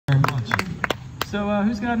So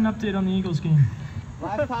who's got an update on the Eagles game?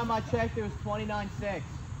 Last time I checked, it was 29-6.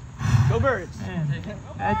 Go Birds! Man,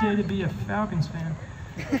 bad day to be a Falcons fan.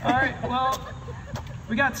 All right, well,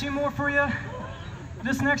 we got two more for you.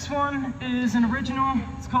 This next one is an original.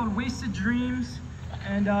 It's called Wasted Dreams,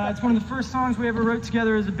 and it's one of the first songs we ever wrote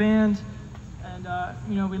together as a band. And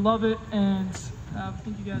you know, we love it, and I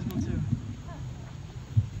think you guys will too.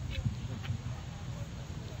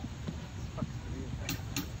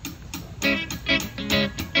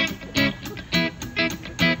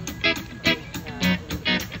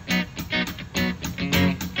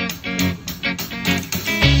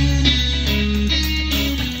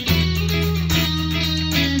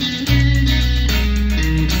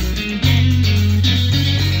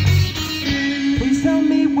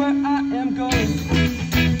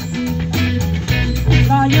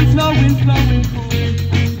 Flowing, flowing, cool.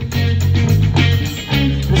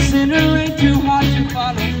 The sinner ain't too hard to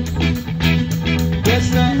follow. Yes,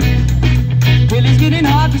 sir. Feeling's getting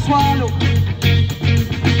hard to swallow.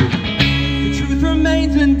 The truth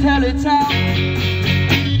remains until it's out. I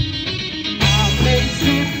may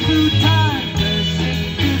slip through time, precious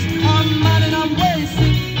gifts are mine, and I'm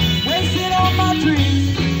wasting all my dreams.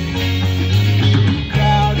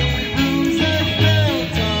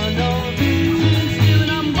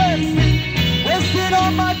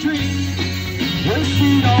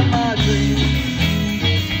 Wasting all my dreams.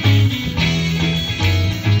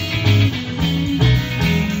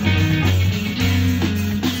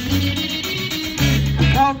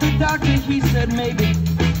 Called the doctor, he said maybe.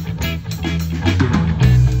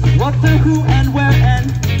 What, the who, and where,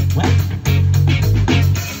 and when?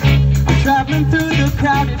 I'm traveling through the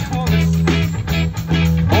crowded forest.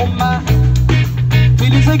 Oh my,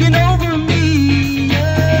 feelings taking over me.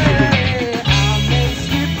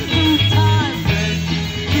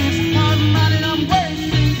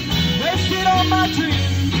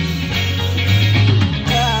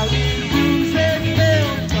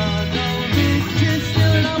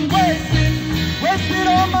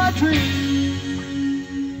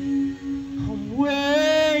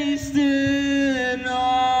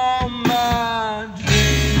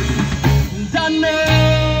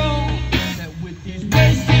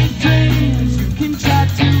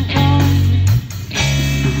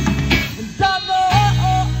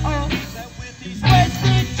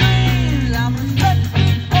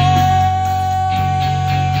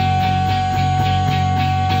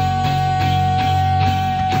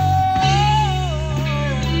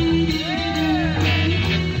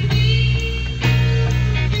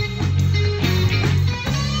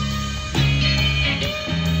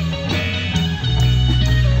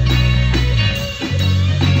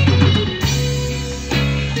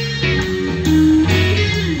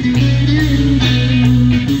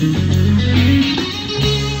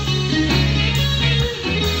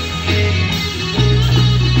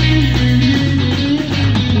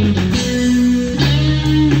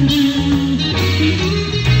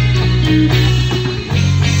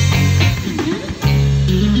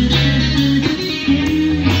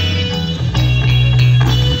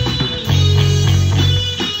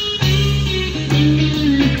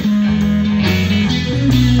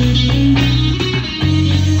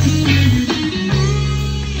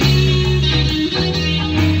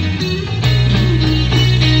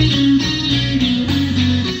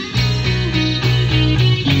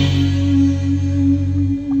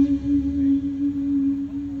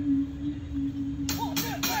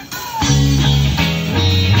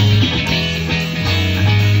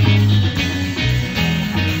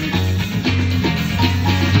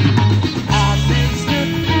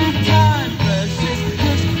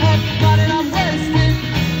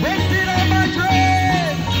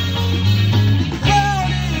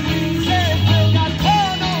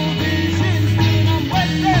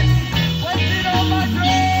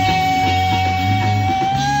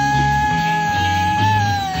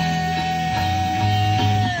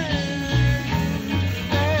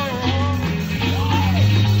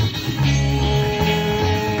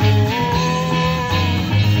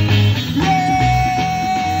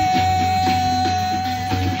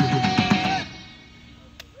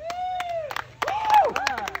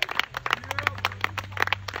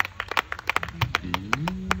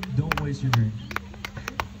 Don't waste your dreams.